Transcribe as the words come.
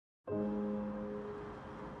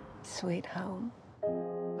Sweet home.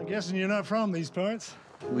 I'm guessing you're not from these parts.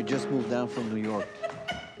 We just moved down from New York.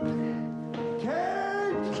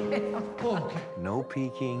 No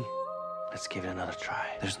peeking. Let's give it another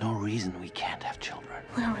try. There's no reason we can't have children.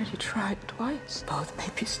 We already tried twice. Both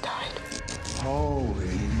babies died. Holy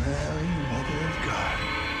Mary, Mother of God.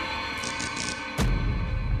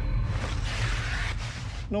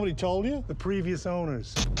 Nobody told you? The previous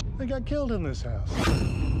owners. They got killed in this house.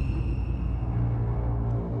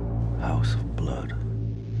 House of blood.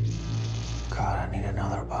 God, I need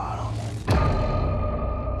another bottle.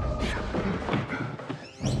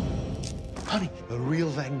 Honey, a real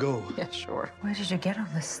Van Gogh. Yeah, sure. Where did you get all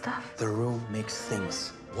this stuff? The room makes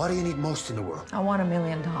things. What do you need most in the world? I want $1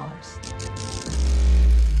 million.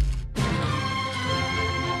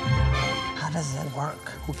 How does it work?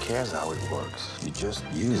 Who cares how it works? You just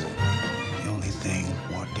use it. The only thing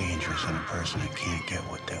more dangerous than a person who can't get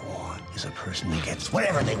what they want is a person who gets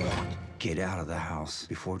whatever they want. Get out of the house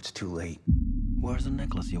before it's too late. Where's the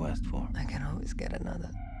necklace you asked for? I can always get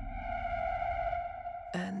another.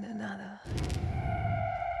 And another.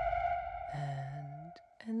 And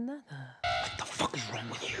another. What the fuck is wrong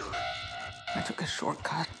with you? I took a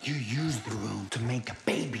shortcut. You used the room to make a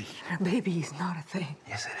baby. A baby is not a thing.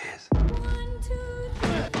 Yes, it is.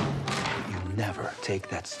 You never take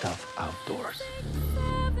that stuff outdoors.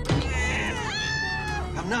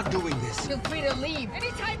 I'm not doing this. Feel free to leave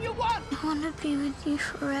anytime you want. I want to be with you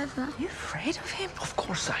forever. Are you afraid of him? Of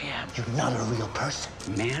course I am. You're not a real person.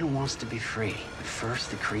 Man wants to be free, but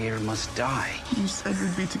first the creator must die. You said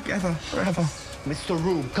we'd be together forever. Mr.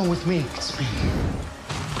 Room, come with me. It's me.